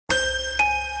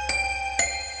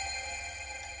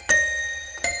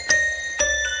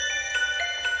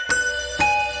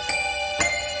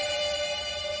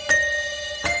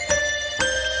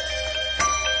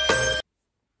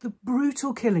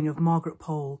brutal killing of Margaret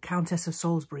Pole, Countess of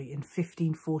Salisbury, in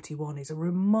 1541 is a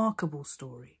remarkable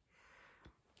story.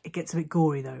 It gets a bit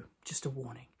gory though, just a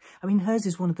warning. I mean, hers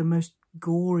is one of the most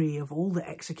gory of all the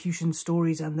execution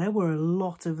stories, and there were a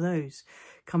lot of those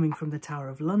coming from the Tower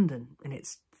of London in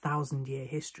its 1,000-year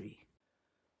history.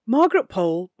 Margaret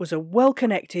Pole was a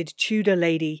well-connected Tudor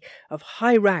lady of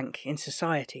high rank in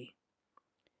society.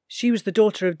 She was the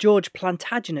daughter of George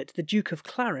Plantagenet, the Duke of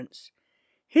Clarence.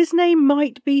 His name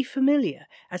might be familiar,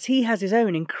 as he has his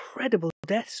own incredible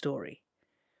death story.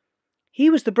 He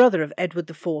was the brother of Edward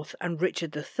IV and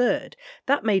Richard III.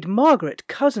 That made Margaret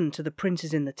cousin to the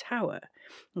princes in the Tower,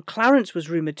 and Clarence was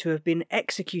rumoured to have been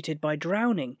executed by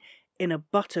drowning in a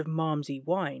butt of Malmsey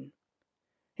wine.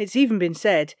 It's even been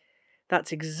said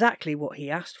that's exactly what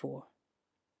he asked for.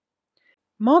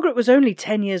 Margaret was only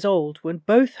 10 years old when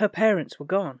both her parents were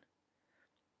gone.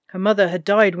 Her mother had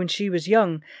died when she was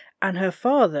young, and her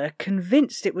father,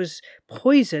 convinced it was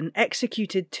poison,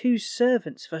 executed 2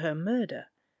 servants for her murder.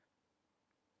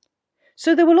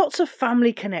 So there were lots of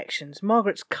family connections.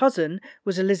 Margaret's cousin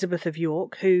was Elizabeth of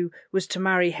York, who was to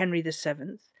marry Henry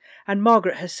VII, and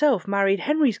Margaret herself married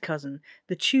Henry's cousin,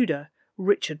 the Tudor,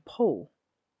 Richard Pole.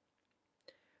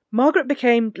 Margaret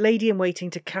became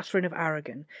lady-in-waiting to Catherine of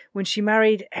Aragon when she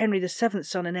married Henry VII's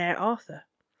son and heir Arthur.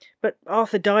 But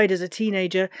Arthur died as a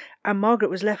teenager, and Margaret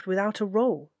was left without a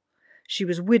role. She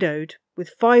was widowed,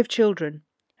 with 5 children,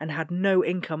 and had no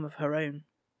income of her own.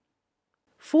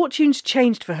 Fortunes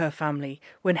changed for her family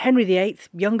when Henry VIII,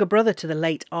 younger brother to the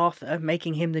late Arthur,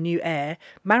 making him the new heir,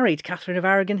 married Catherine of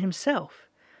Aragon himself.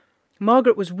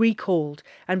 Margaret was recalled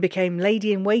and became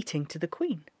lady-in-waiting to the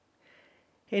Queen.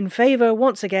 In favour,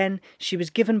 once again, she was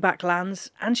given back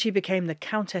lands, and she became the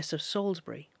Countess of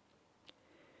Salisbury.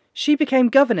 She became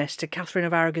governess to Catherine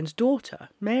of Aragon's daughter,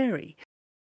 Mary,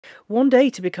 one day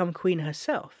to become Queen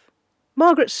herself.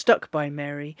 Margaret stuck by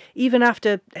Mary, even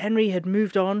after Henry had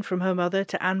moved on from her mother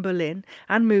to Anne Boleyn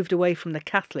and moved away from the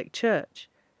Catholic Church.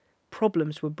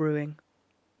 Problems were brewing.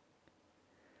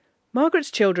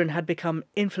 Margaret's children had become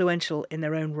influential in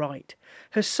their own right.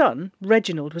 Her son,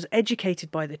 Reginald, was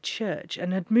educated by the Church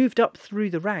and had moved up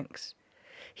through the ranks.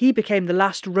 He became the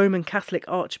last Roman Catholic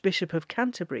Archbishop of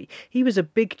Canterbury. He was a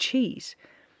big cheese.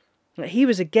 He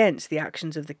was against the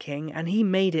actions of the king, and he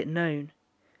made it known.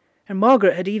 And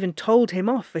Margaret had even told him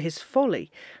off for his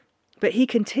folly, but he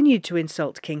continued to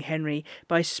insult King Henry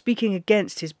by speaking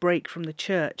against his break from the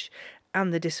Church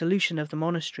and the dissolution of the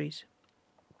monasteries.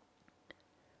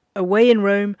 Away in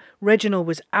Rome, Reginald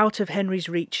was out of Henry's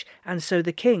reach, and so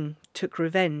the king took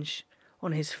revenge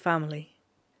on his family.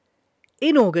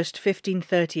 In August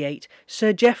 1538,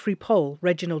 Sir Geoffrey Pole,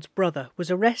 Reginald's brother, was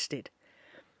arrested.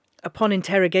 Upon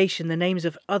interrogation, the names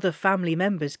of other family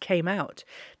members came out.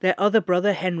 Their other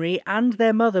brother Henry and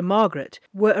their mother Margaret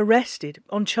were arrested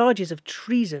on charges of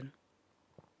treason.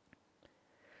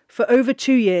 For over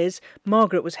 2 years,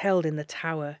 Margaret was held in the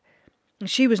Tower.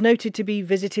 She was noted to be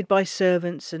visited by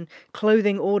servants, and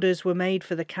clothing orders were made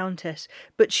for the Countess,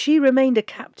 but she remained a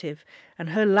captive, and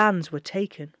her lands were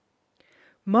taken.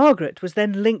 Margaret was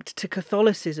then linked to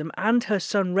Catholicism and her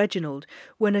son Reginald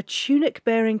when a tunic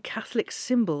bearing Catholic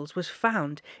symbols was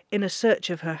found in a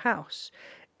search of her house.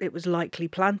 It was likely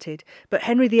planted, but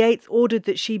Henry VIII ordered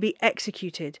that she be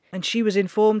executed, and she was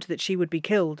informed that she would be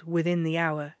killed within the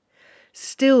hour.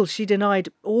 Still, she denied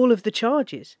all of the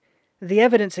charges. The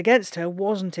evidence against her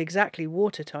wasn't exactly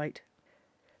watertight.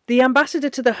 The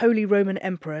ambassador to the Holy Roman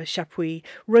Emperor, Chapuis,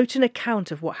 wrote an account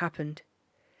of what happened.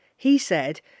 He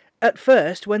said, "At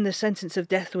first, when the sentence of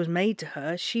death was made to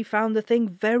her, she found the thing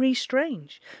very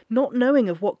strange, not knowing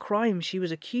of what crime she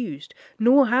was accused,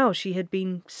 nor how she had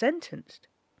been sentenced."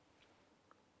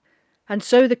 And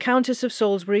so the Countess of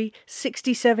Salisbury,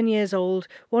 67 years old,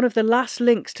 one of the last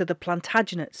links to the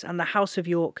Plantagenets and the House of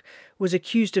York, was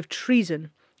accused of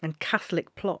treason and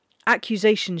Catholic plot,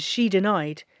 accusations she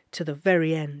denied to the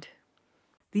very end.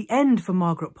 The end for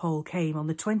Margaret Pole came on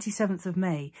the 27th of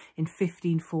May in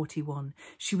 1541.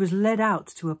 She was led out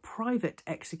to a private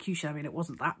execution. I mean, it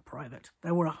wasn't that private.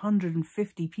 There were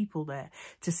 150 people there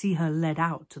to see her led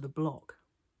out to the block.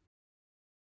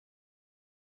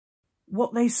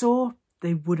 What they saw,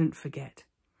 they wouldn't forget.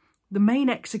 The main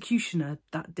executioner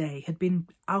that day had been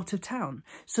out of town,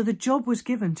 so the job was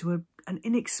given to an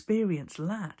inexperienced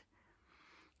lad.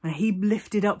 And he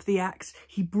lifted up the axe,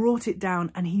 he brought it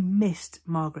down, and he missed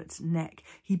Margaret's neck.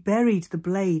 He buried the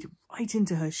blade right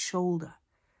into her shoulder.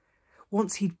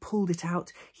 Once he'd pulled it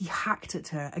out, he hacked at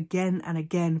her again and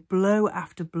again, blow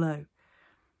after blow.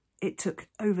 It took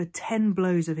over 10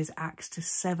 blows of his axe to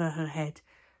sever her head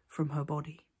from her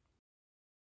body.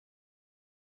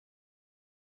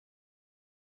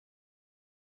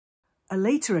 A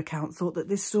later account thought that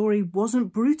this story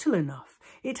wasn't brutal enough.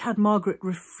 It had Margaret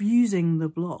refusing the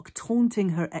block,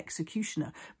 taunting her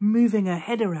executioner, moving her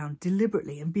head around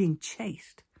deliberately and being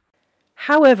chaste.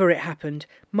 However it happened,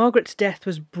 Margaret's death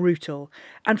was brutal,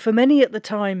 and for many at the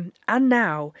time, and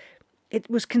now, it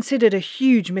was considered a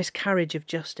huge miscarriage of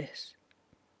justice.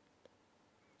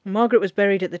 Margaret was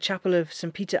buried at the chapel of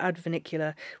St. Peter ad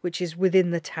Vincula, which is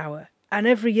within the tower, and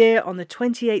every year on the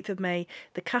 28th of May,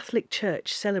 the Catholic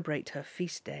Church celebrate her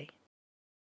feast day.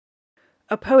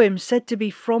 A poem said to be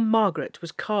from Margaret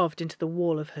was carved into the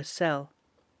wall of her cell.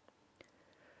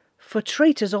 For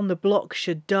traitors on the block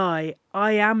should die,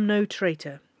 I am no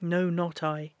traitor, no, not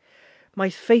I. My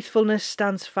faithfulness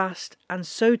stands fast, and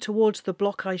so towards the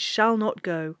block I shall not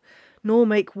go, nor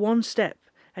make one step,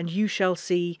 and you shall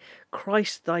see,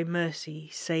 Christ thy mercy,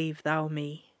 save thou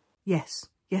me. Yes,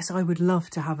 I would love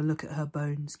to have a look at her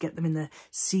bones, get them in the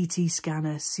CT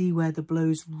scanner, see where the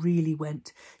blows really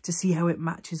went, to see how it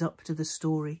matches up to the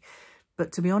story.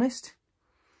 But to be honest,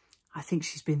 I think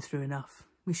she's been through enough.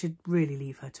 We should really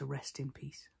leave her to rest in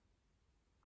peace.